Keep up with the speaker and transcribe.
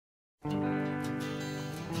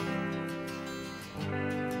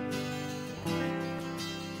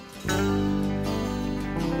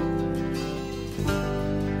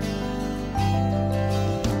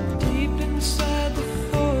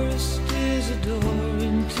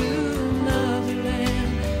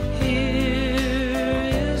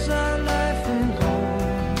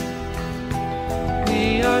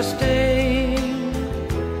are staying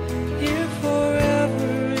here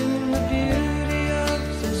forever in the beauty of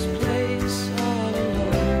this place all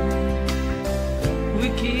alone. We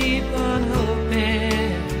keep on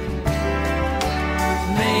hoping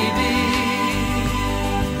maybe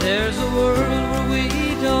there's a world where we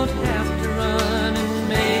don't have to run, and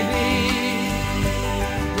maybe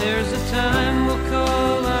there's a time we'll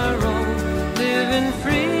call our own, living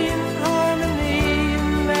free in harmony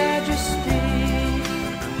and majesty.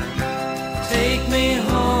 Take me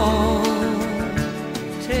home,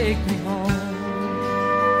 take me home.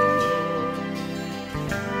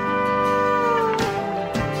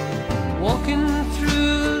 Walking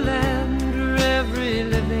through a land where every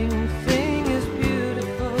living thing is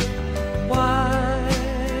beautiful. Why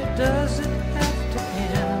does it have to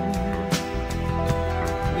end?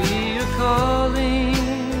 We are calling,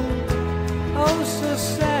 oh so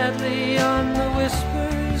sadly, on the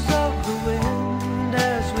whispers of the wind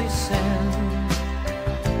as we send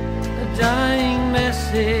a dying message.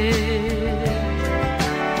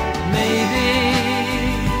 Maybe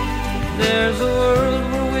there's a world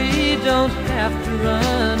where we don't have to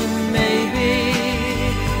run, and maybe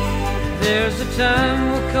there's a time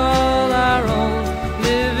we'll call our own,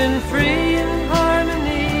 living free in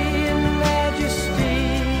harmony and majesty.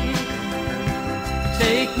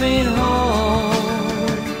 Take me home,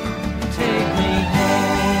 take me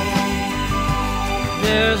home.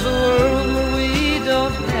 There's a world where we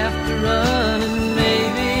don't have to run, and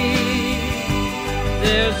maybe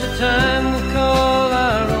there's a time we'll call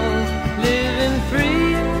our own, living free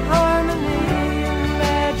in harmony and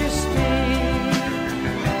majesty.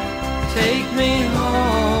 Take me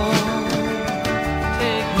home,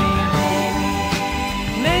 take me home.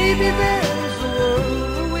 Maybe